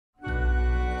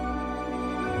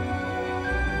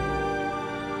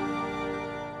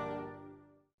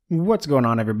What's going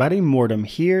on, everybody? Mortem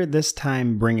here, this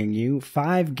time bringing you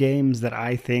 5 games that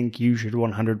I think you should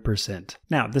 100%.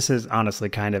 Now, this is honestly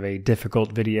kind of a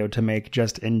difficult video to make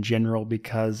just in general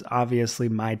because obviously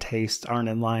my tastes aren't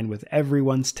in line with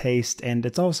everyone's taste, and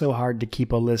it's also hard to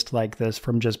keep a list like this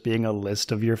from just being a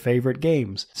list of your favorite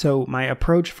games. So my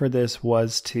approach for this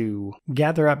was to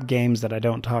gather up games that I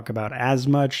don't talk about as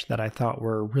much that I thought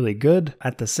were really good,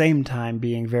 at the same time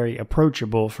being very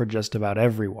approachable for just about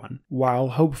everyone, while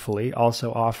hopefully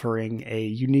also offering a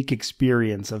unique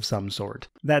experience of some sort.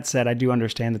 That said, I do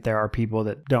understand that there are people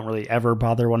that don't really ever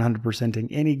bother 100%ing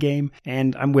any game,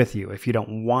 and I'm with you. If you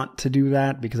don't want to do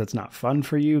that because it's not fun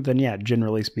for you, then yeah,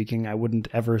 generally speaking, I wouldn't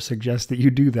ever suggest that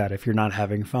you do that if you're not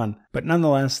having fun. But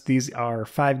nonetheless, these are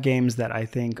 5 games that I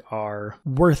think are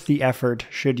worth the effort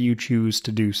should you choose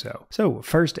to do so. So,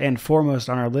 first and foremost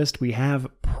on our list, we have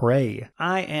Prey.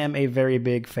 I am a very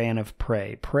big fan of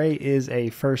Prey. Prey is a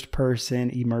first-person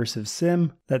immersive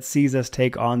sim that sees us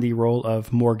take on the role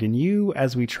of Morgan Yu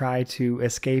as we try to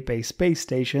escape a space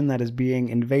station that is being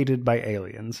invaded by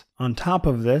aliens. On top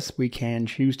of this, we can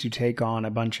choose to take on a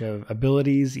bunch of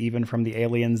abilities, even from the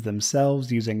aliens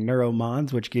themselves, using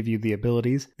neuromods, which give you the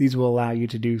abilities. These will allow you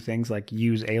to do things like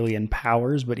use alien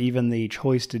powers, but even the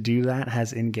choice to do that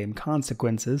has in-game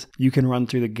consequences. You can run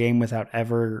through the game without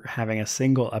ever having a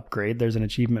single upgrade. There's an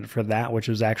achievement for that, which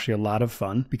is actually a lot of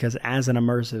fun, because as an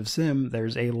immersive sim,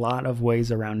 there's a lot of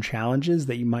ways around challenges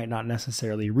that you might not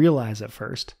necessarily realize at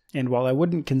first. And while I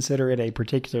wouldn't consider it a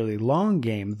particularly long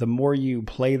game, the more you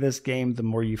play this game, the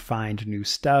more you find new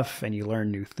stuff and you learn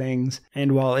new things.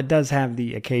 And while it does have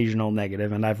the occasional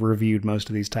negative, and I've reviewed most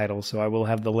of these titles, so I will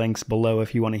have the links below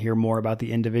if you want to hear more about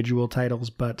the individual titles,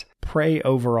 but Prey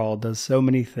overall does so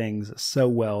many things so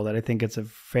well that I think it's a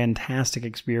fantastic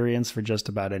experience for just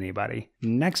about anybody.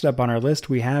 Next up on our list,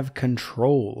 we have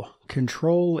Control.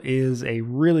 Control is a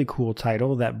really cool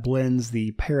title that blends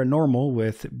the paranormal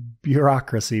with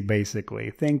bureaucracy,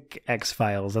 basically. Think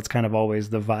X-Files, that's kind of always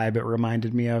the vibe it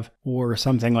reminded me of. Or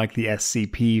something like the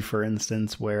SCP, for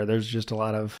instance, where there's just a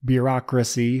lot of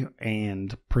bureaucracy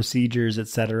and procedures,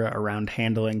 etc. around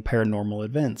handling paranormal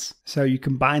events. So you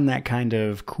combine that kind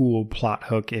of cool plot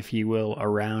hook, if you will,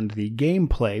 around the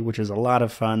gameplay, which is a lot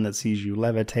of fun that sees you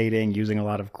levitating, using a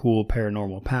lot of cool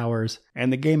paranormal powers.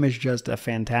 And the game is just a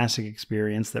fantastic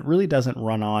experience that really doesn't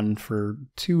run on for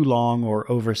too long or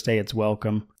overstay its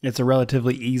welcome. It's a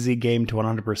relatively easy game to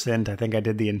 100%. I think I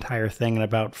did the entire thing in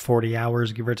about 40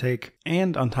 hours, give or take.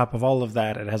 And on top of all of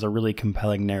that, it has a really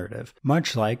compelling narrative,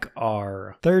 much like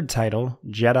our third title,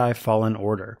 Jedi Fallen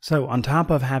Order. So on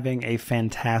top of having a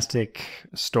fantastic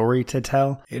story to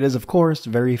tell, it is of course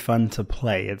very fun to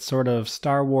play. It's sort of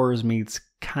Star Wars meets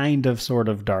kind of sort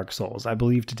of Dark Souls. I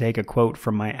believe, to take a quote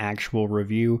from my actual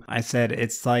review, I said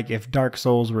it's like if Dark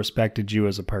Souls respected you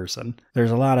as a person.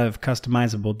 There's a lot of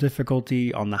customizable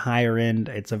difficulty on the higher end.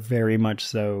 It's a very much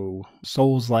so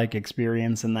Souls-like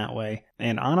experience in that way.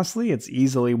 And honestly, it's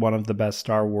easily one of the best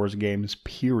Star Wars games,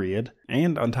 period.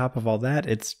 And on top of all that,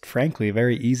 it's frankly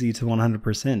very easy to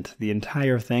 100%. The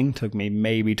entire thing took me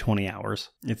maybe 20 hours.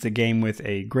 It's a game with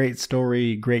a great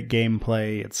story, great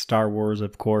gameplay, it's Star Wars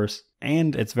of course,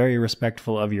 and it's very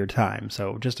respectful of your time.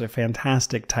 So just a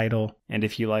fantastic title, and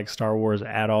if you like Star Wars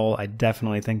at all, I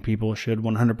definitely think people should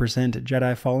 100%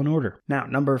 Jedi Fallen Order. Now,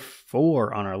 number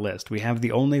 4 on our list, we have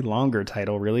the only longer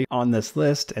title really on this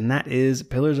list, and that is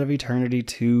Pillars of Eternity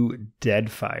 2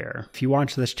 Deadfire. If you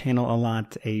watch this channel a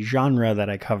lot, a genre that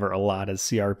I cover a lot is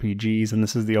CRPGs, and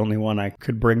this is the only one I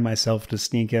could bring myself to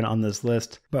sneak in on this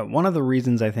list. But one of the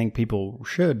reasons I think people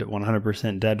should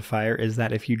 100% Deadfire is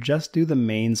that if you just do the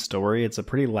main story, it's a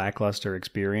pretty lackluster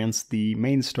experience. The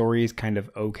main story is kind of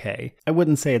okay. I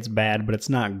wouldn't say it's bad, but it's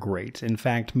not great. In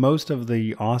fact, most of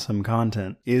the awesome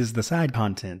content is the side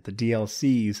content, the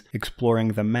DLCs, exploring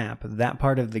the map. That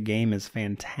part of the game is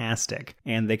fantastic,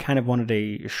 and they kind of wanted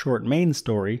a short main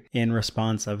story in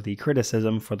response of the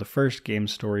criticism for the first game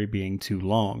story being too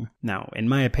long. Now, in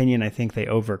my opinion, I think they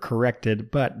overcorrected,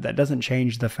 but that doesn't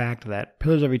change the fact that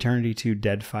Pillars of Eternity 2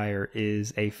 Deadfire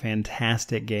is a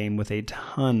fantastic game with a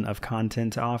ton of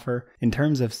content to offer. In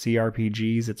terms of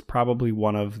CRPGs, it's probably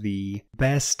one of the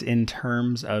best in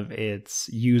terms of its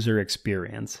user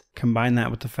experience. Combine that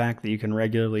with the fact that you can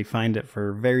regularly find it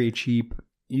for very cheap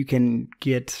you can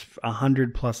get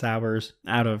 100+ hours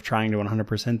out of trying to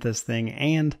 100% this thing,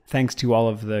 and thanks to all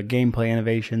of the gameplay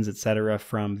innovations, etc.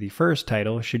 from the first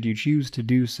title, should you choose to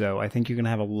do so, I think you're going to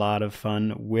have a lot of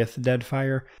fun with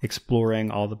Deadfire, exploring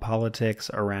all the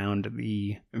politics around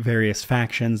the various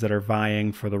factions that are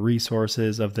vying for the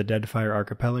resources of the Deadfire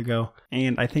archipelago,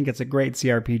 and I think it's a great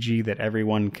CRPG that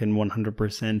everyone can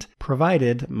 100%,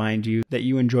 provided, mind you, that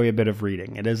you enjoy a bit of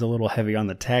reading. It is a little heavy on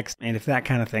the text, and if that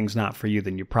kind of thing's not for you,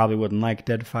 then you probably wouldn't like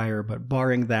Deadfire, but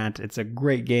barring that, it's a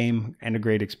great game and a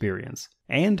great experience.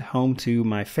 And home to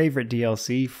my favorite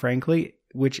DLC, frankly,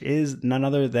 which is none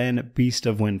other than Beast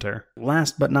of Winter.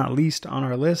 Last but not least on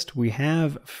our list, we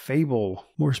have Fable,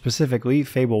 more specifically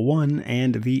Fable 1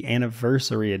 and the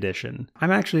Anniversary Edition.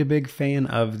 I'm actually a big fan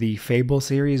of the Fable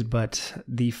series, but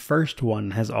the first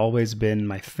one has always been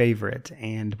my favorite,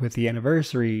 and with the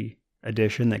Anniversary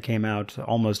Edition that came out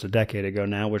almost a decade ago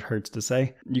now, which hurts to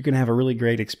say, you can have a really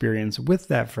great experience with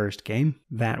that first game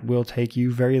that will take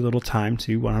you very little time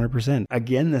to 100%.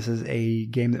 Again, this is a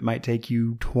game that might take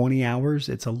you 20 hours.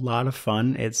 It's a lot of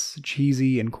fun. It's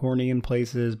cheesy and corny in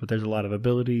places, but there's a lot of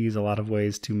abilities, a lot of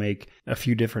ways to make a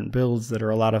few different builds that are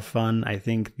a lot of fun. I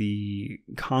think the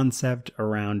concept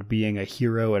around being a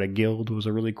hero at a guild was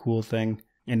a really cool thing.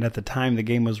 And at the time the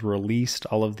game was released,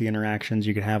 all of the interactions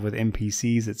you could have with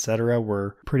NPCs, etc.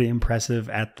 were pretty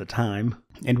impressive at the time.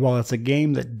 And while it's a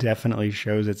game that definitely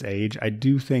shows its age, I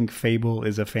do think Fable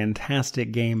is a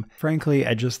fantastic game. Frankly,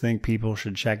 I just think people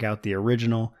should check out the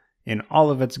original in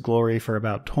all of its glory for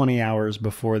about 20 hours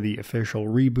before the official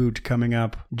reboot coming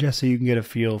up, just so you can get a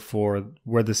feel for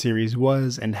where the series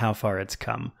was and how far it's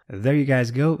come. There you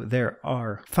guys go. There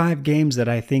are 5 games that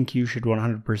I think you should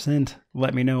 100%.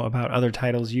 Let me know about other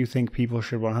titles you think people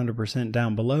should 100%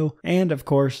 down below. And of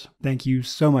course, thank you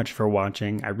so much for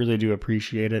watching. I really do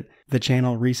appreciate it. The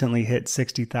channel recently hit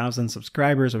 60,000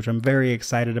 subscribers, which I'm very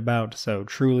excited about. So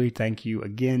truly thank you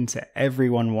again to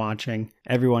everyone watching,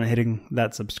 everyone hitting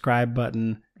that subscribe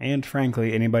button, and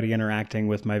frankly, anybody interacting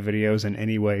with my videos in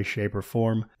any way, shape, or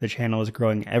form. The channel is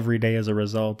growing every day as a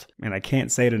result, and I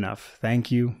can't say it enough.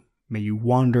 Thank you. May you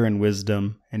wander in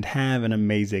wisdom, and have an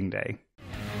amazing day.